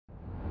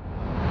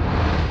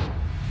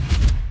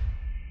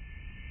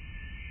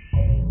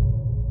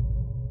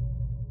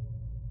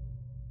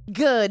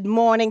Good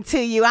morning to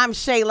you. I'm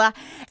Shayla,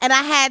 and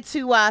I had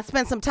to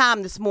spend some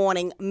time this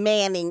morning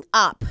manning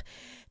up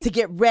to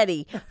get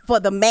ready for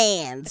the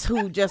mans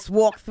who just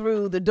walked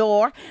through the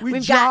door. We've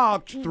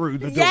jogged through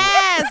the door.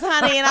 Yes,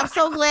 honey, and I'm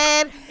so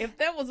glad. If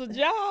that was a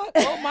jog,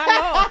 oh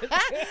my Lord.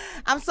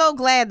 I'm so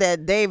glad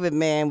that David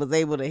man was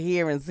able to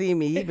hear and see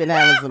me. He's been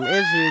having some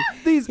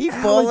issues. He's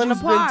falling allergies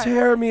apart. been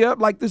tearing me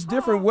up like this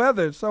different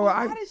weather. So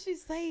Why did she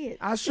say it?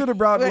 I should have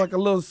brought like a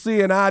little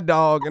CNI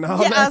dog and all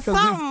that.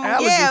 Something.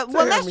 Yeah,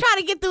 well, let's try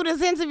to get through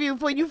this interview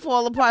before you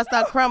fall apart,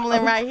 start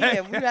crumbling right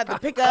here. We have to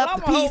pick up the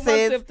I'm hold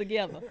pieces. myself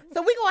together.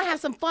 So we're going to have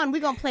some fun.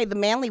 We're going to play the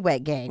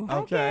Newlywed game.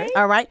 Okay.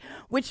 All right?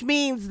 Which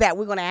means that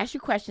we're going to ask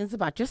you questions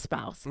about your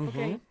spouse.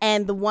 Okay.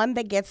 And the one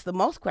that gets the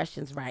most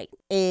questions right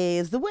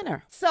is the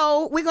winner.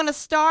 So we're going to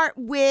start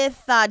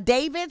with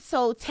David.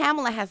 So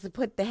Tamela has to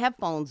put the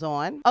headphones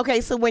on.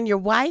 Okay, so when your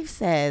wife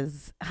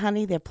says,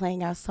 honey, they're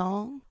playing our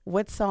song,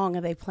 what song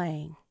are they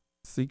playing?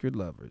 Secret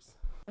Lovers.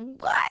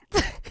 What?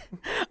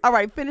 All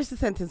right, finish the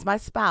sentence. My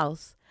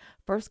spouse,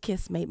 first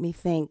kiss made me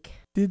think.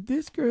 Did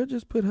this girl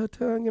just put her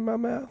tongue in my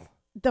mouth?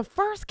 The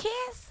first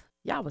kiss?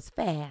 Y'all was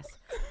fast.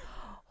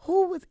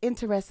 Who was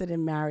interested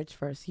in marriage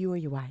first, you or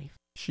your wife?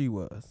 She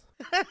was.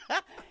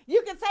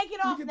 You can take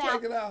it off can now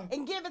take it off.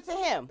 and give it to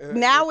him.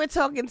 Now we're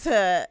talking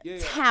to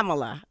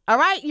Tamela. All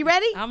right, you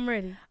ready? I'm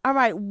ready. All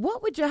right,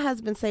 what would your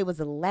husband say was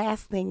the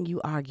last thing you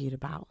argued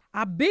about?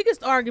 Our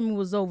biggest argument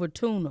was over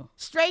tuna.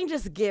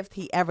 Strangest gift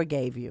he ever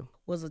gave you?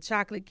 Was a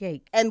chocolate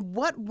cake. And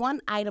what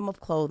one item of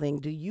clothing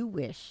do you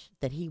wish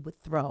that he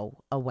would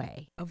throw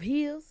away? Of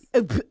his?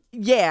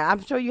 Yeah,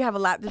 I'm sure you have a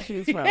lot to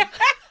choose from.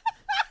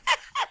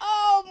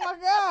 Oh my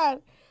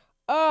God.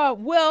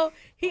 Well,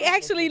 he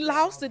actually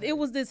lost it. It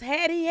was this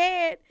hat he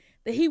had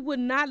that he would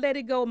not let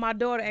it go. My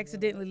daughter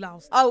accidentally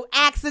lost it. Oh,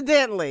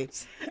 accidentally.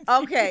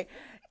 Okay.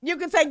 You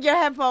can take your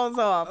headphones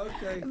off.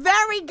 Okay.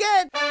 Very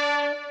good.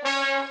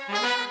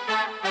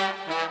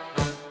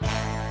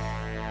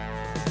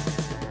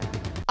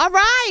 All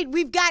right,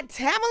 we've got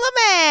Tamela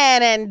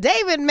Mann and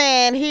David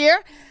Mann here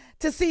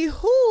to see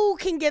who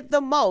can get the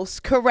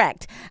most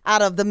correct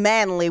out of the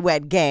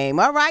Newlywed game.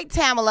 All right,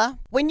 Tamela,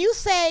 when you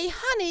say,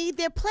 honey,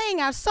 they're playing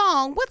our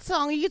song, what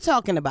song are you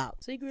talking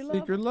about? Secret love.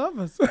 Secret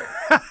Lovers.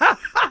 I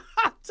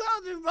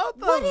told you both of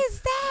them. What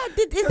is that?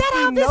 Is that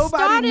how this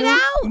started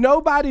out?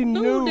 Nobody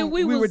knew that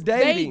we were was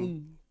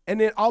dating. And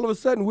then all of a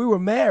sudden we were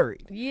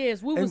married.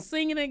 Yes, we was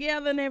singing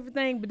together and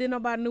everything, but then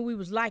nobody knew we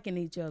was liking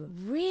each other.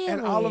 Really?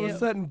 And all of a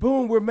sudden,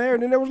 boom, we're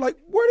married. And they was like,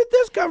 where did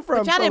this come from?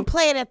 But y'all didn't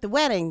play it at the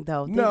wedding,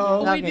 though, did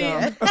No. you? We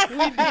did.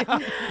 We did.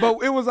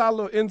 But it was our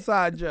little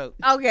inside joke.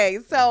 Okay,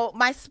 so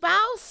my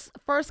spouse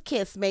first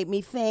kiss made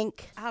me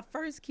think. Our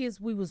first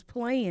kiss, we was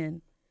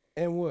playing.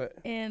 And what?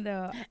 And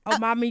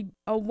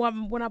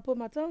when I put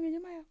my tongue in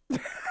your mouth.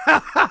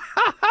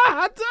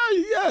 I tell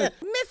you, yeah.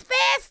 Miss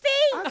Fasty?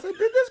 I said,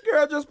 did this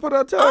girl just put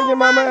her tongue in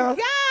my mouth?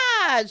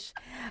 Gosh.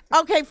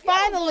 Okay,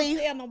 finally,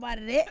 Don't tell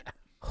nobody that.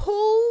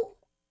 who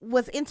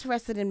was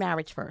interested in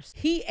marriage first?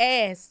 He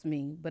asked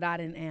me, but I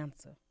didn't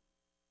answer.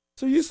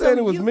 So you saying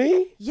it was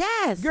me?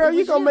 Yes. Girl, it you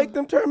was gonna make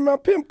them turn my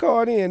pimp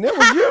card in. It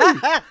was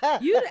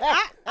you.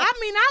 I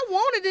mean, I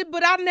wanted it,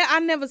 but I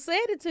never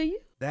said it to you.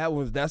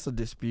 That's a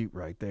dispute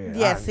right there.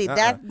 Yeah, see,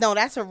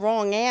 that's a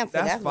wrong answer.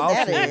 That's what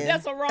that false. is.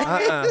 That's a wrong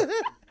answer.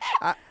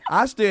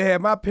 I still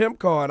had my pimp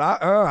card.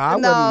 I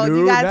No, wasn't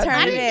you new. gotta That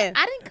turn did. it in.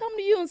 I didn't come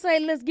to you and say,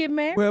 let's get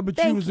married. Well, but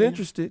you was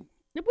interested.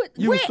 But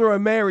You was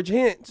throwing marriage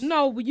hints.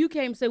 No, but you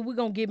came and said, we're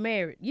going to get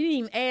married. You didn't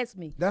even ask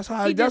me. That's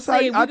how. He That's just how.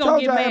 said, I "We gonna told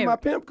get you I had married." my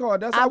pimp card.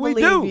 That's I how we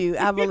believe do. you.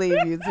 I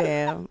believe you,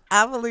 Tam.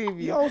 I believe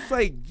You you. don't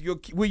say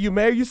will you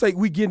marry? You say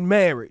we getting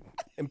married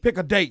and pick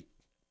a date.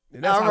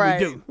 And that's All how right.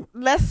 we do.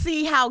 Let's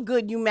see how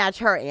good you match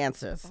her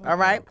answers. All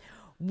right.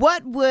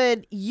 What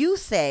would you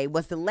say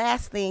was the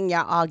last thing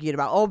y'all argued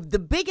about? Or the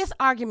biggest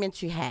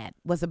argument you had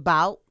was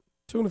about?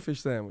 Tuna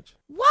fish sandwich.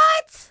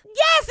 What?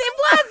 Yes, it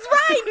was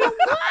right. But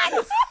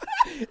what?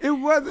 It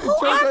wasn't.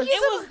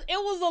 It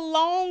was a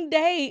long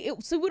day.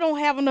 See, we don't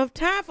have enough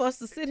time for us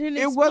to sit here and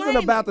It explain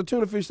wasn't about the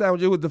tuna fish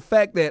sandwich. It was the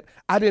fact that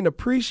I didn't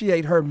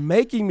appreciate her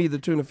making me the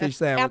tuna fish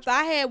sandwich. After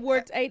I had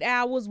worked 8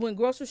 hours, went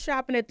grocery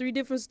shopping at 3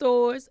 different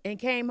stores, and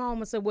came home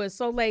and said, well, it's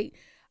so late,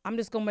 I'm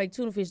just going to make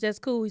tuna fish. That's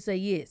cool. He said,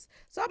 yes.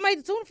 So I made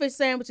the tuna fish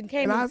sandwich and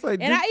came And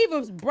and I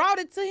even brought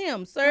it to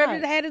him, served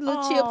it, had his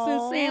little chips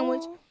and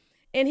sandwich.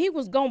 And he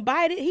was going to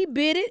bite it. He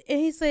bit it, and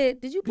he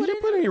said, did you put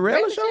any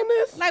relish on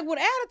this? Like, with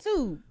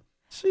attitude.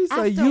 She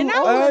said, you and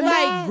I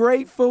was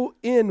ungrateful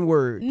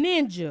N-word.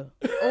 Ninja.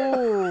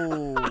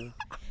 Oh.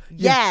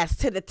 Yes,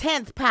 to the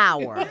 10th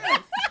power.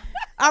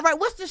 All right,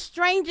 what's the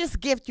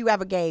strangest gift you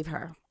ever gave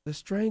her? The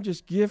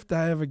strangest gift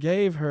I ever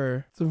gave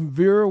her, some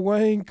Vera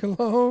Wang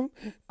cologne.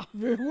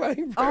 Vera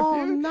Wang perfume.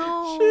 Oh,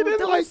 no. She didn't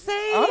Don't like, say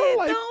I it. don't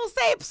like, Don't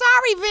say it.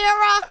 Sorry,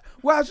 Vera.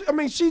 Well, I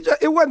mean,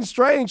 it wasn't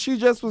strange. She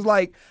just was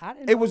like, I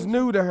didn't it know was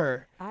new to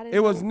her. I didn't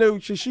It was know. new.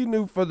 She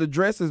knew for the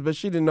dresses, but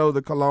she didn't know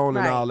the cologne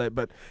and Right. all that.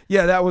 But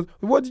yeah, that was.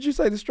 What did you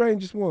say? The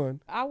strangest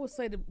one? I would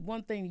say the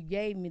one thing you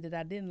gave me that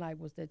I didn't like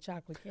was that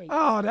chocolate cake.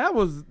 Oh, that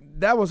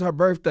was her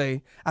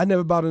birthday. I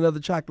never bought another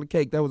chocolate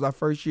cake. That was our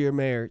first year of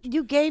marriage.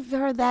 You gave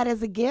her that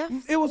as a gift?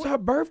 It was her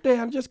birthday.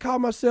 I just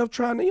called myself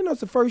trying to, it's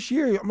the first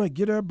year. I'm gonna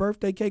get her a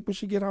birthday cake when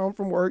she get home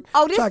from work.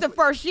 Oh, this is Chocolate- the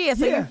first year,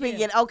 so Yeah. you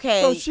figured,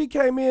 okay. So she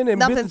came in and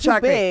bit Nothing the too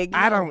chocolate. big.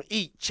 I don't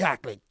eat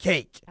chocolate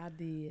cake. I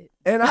did.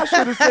 And I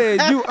should have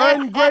said, you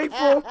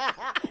ungrateful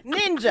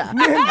Ninja.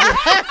 ninja.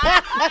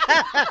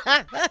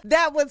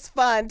 That was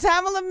fun.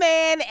 Tamela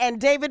Mann and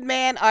David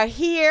Mann are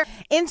here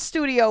in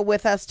studio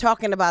with us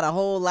talking about a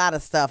whole lot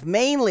of stuff.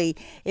 Mainly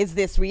is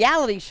this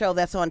reality show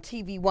that's on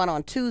TV1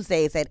 on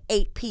Tuesdays at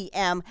 8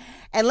 p.m.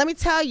 And let me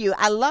tell you,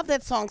 I love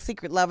that song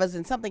Secret Lovers,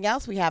 and something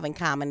else we have in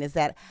common is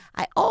that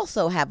I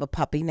also have a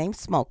puppy named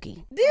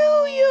Smokey. Do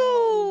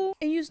you?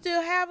 And you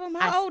still have him?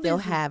 How I old still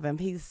is he? have him.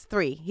 He's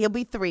 3. He'll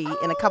be 3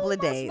 in a couple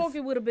of my days. Smokey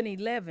would have been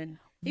 11.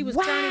 He was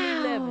turning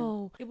 11.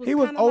 Wow. It He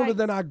was kinda older like-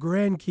 than our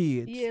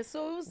grandkids. Yeah,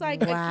 so it was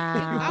like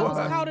Wow. I was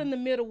Wow. caught in the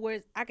middle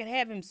where I could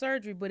have him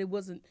surgery, but they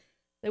wasn't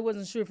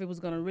sure if it was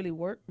gonna really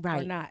work or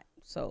Right. not.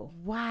 So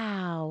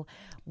Wow.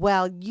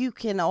 Well, you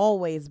can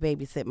always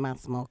babysit my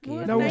Smokey. Well,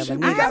 if No, you we ever should-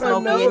 need we got a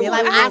Smokey new in your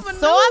life. one. I I have a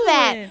saw new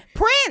that. one.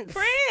 Prince.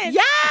 Prince.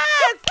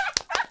 Yes.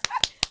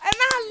 and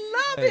I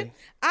love Hey. it.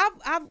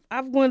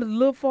 I've went a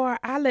little far.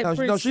 I let No,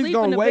 Prince no, she's sleep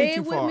going in the way bed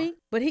too with far. me,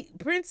 but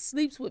Prince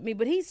sleeps with me,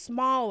 but he's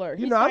smaller.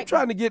 You know, I'm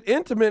trying to get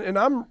intimate, and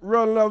I'm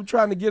rolling over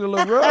trying to get a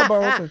little rub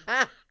on.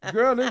 So,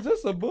 girl, is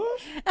this a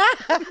bush?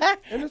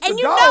 And, it's And a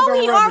you dog know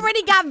I'm he rubbing.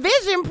 already got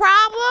vision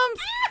problems.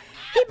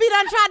 He be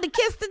done trying to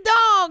kiss the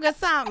dog or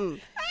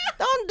something.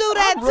 Don't do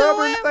that I'm to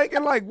rubbing, him.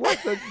 thinking like, what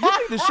the? You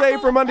need to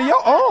shave from under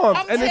your arms,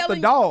 and it's the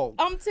dog.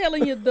 I'm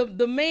telling you,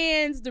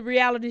 the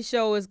reality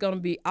show is gonna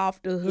be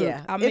off the hook.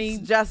 Yeah, I it's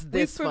mean, just we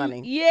this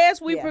funny.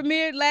 Yes, we Yeah.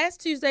 premiered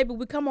last Tuesday, but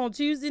we come on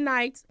Tuesday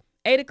nights,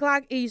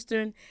 8:00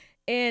 Eastern,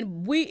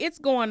 and it's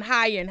going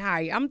higher and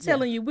higher. I'm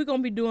telling you, we're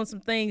gonna be doing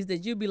some things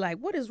that you'll be like,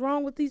 what is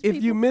wrong with these If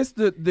people? you missed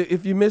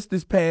if you missed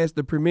this past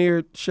the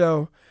premiere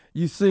show,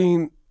 you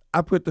seen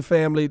I put the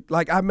family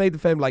I made the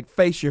family like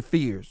face your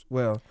fears.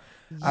 Well,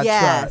 I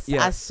Yes, tried.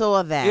 Yeah. I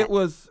saw that. It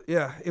was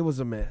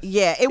a mess.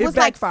 Yeah, it was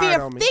like backfired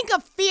fear. on me. Think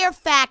of Fear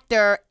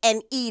Factor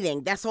and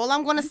eating. That's all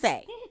I'm gonna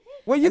say.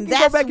 Well, you And can go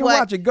that's back and what-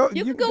 watch it. Go,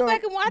 You can go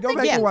back and watch it. Go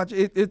back Yeah. and watch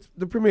it. It's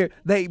the premiere.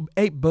 They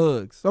ate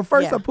bugs. So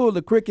first Yeah. I pulled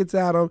the crickets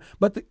out of them,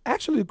 but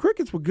actually the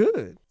crickets were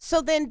good.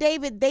 So then,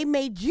 David, they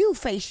made you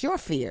face your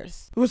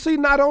fears. Well, see,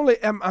 not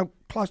only am I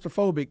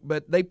claustrophobic,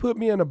 but they put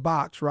me in a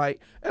box, right?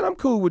 And I'm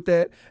cool with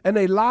that. And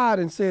they lied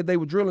and said they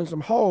were drilling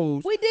some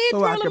holes we did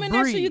so I drill could them in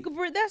there so breathe. you could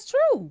breathe. That's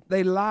true.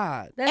 They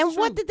lied. That's And true.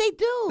 what did they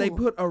do? They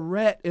put a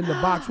rat in the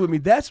box with me.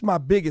 That's my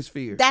biggest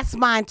fear. That's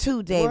mine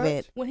too,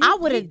 David. When he- I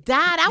would he- have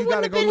died. I You wouldn't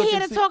gotta have go been look here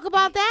and to see- talk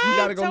about You that.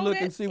 gotta go told look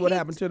that- and see what he-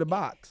 happened to the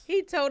box.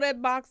 He tore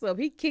that box up.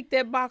 He kicked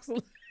that box.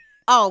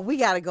 Oh, we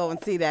gotta go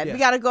and see that. Yeah. We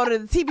gotta go to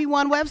the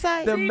TV1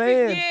 website. The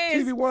man, yes.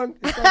 TV1,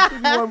 it's on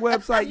TV1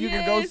 website. You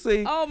can go Yes.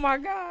 see. Oh my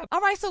God.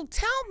 All right, so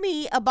tell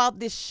me about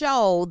this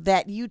show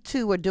that you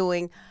two are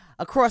doing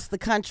across the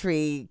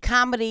country,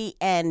 comedy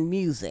and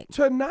music.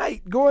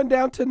 Tonight, going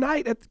down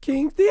tonight at the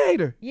King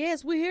Theater.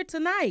 Yes, we're here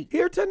tonight.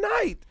 Here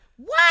tonight.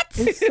 What?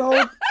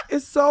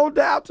 It's sold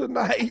out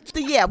tonight.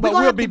 Yeah, But we're gonna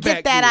we'll have to be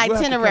get back that here. We'll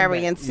have to come itinerary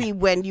back. and see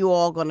when you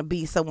all gonna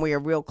be somewhere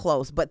real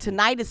close. But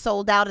tonight is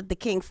sold out at the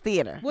King's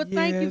Theater. Well,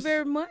 thank you Yes.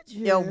 very much.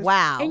 Yo,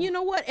 wow. And you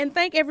know what? And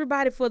thank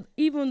everybody for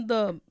even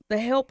the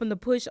help and the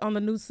push on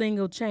the new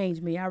single "Change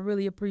Me." I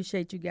really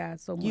appreciate you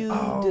guys so much. You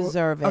Oh,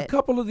 deserve A it.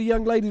 couple of the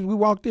young ladies, we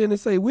walked in and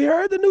say, we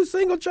heard the new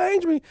single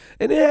Change Me.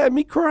 And it had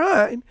me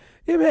crying.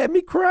 It had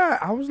me cry.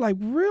 I was like,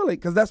 really?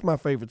 Because that's my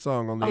favorite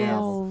song on the Oh,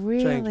 album.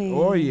 really? Change Me.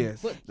 Oh,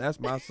 yes. That's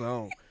my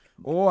song.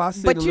 Oh, I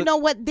see. But you know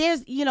what?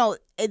 There's,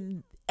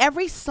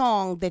 every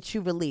song that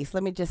you release,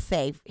 let me just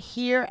say,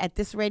 here at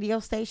this radio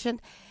station,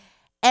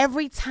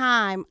 every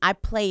time I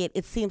play it,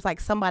 it seems like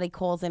somebody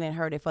calls in and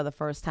heard it for the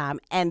first time,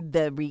 and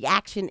the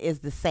reaction is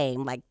the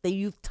same. Like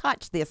you've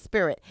touched their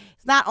spirit.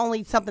 It's not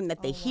only something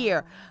that they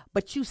hear,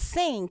 but you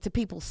sing to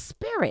people's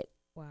spirit,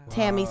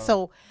 Tammy.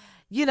 So,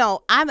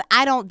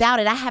 I don't doubt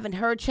it. I haven't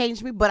heard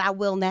 "Change Me," but I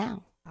will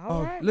now.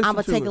 All right. listen I'm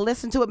gonna to take it. a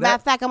listen to it. Matter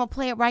of fact, I'm gonna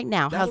play it right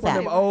now. That's How's one that?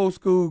 of them old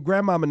school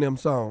grandmama and them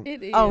songs.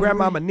 It is. Oh,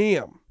 Grandmama and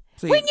them.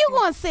 See, When you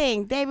gonna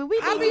sing, David? We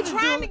I need be you to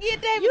trying do to it.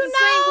 get David You to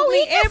sing know with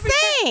he me can every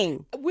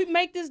sing. We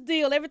make this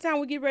deal every time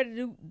we get ready to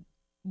do.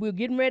 We're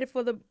getting ready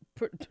for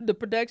the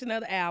production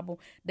of the album.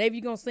 Dave,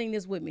 you gonna sing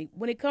this with me?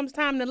 When it comes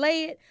time to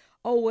lay it,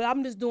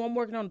 I'm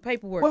working on the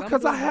paperwork. well, I'm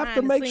because I doing have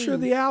to behind make the sure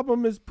scenes. the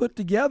album is put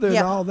together and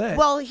all that.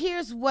 Well,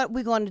 here's what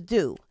we're going to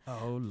do.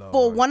 oh, Lord.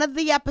 For one of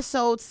the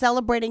episodes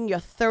celebrating your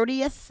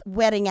 30th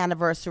wedding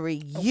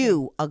anniversary,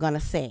 you are going to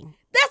sing.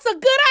 That's a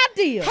good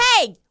idea.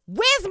 Hey,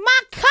 where's my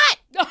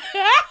cut?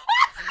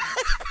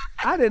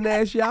 I didn't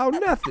ask y'all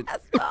nothing.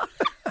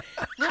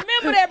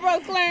 Remember that, bro,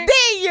 Clarence.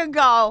 There you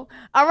go.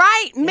 All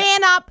right?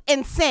 Man up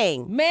and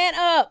sing. Man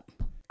up.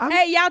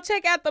 Hey, y'all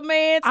check out the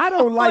man. I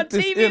don't like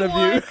this TV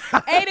interview.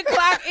 8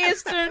 o'clock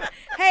Eastern.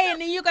 Hey,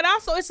 and then you can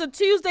also, it's a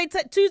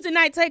Tuesday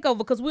night takeover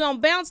because we're on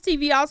Bounce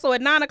TV also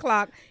at 9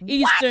 o'clock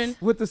Eastern.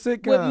 With the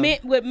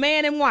sitcom. With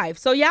man and wife.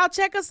 So y'all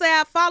check us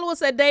out. Follow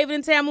us at David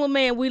and Tamela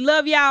Mann. We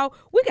love y'all.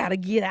 We got to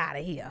get out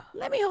of here.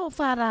 Let me hold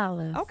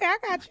 $5. Okay, I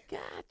got you.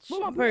 Got you.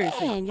 Where my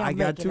purse? Man, y'all I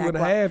got making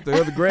that 2.5.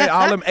 The other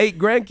all them 8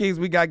 grandkids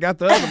we got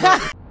the other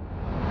money.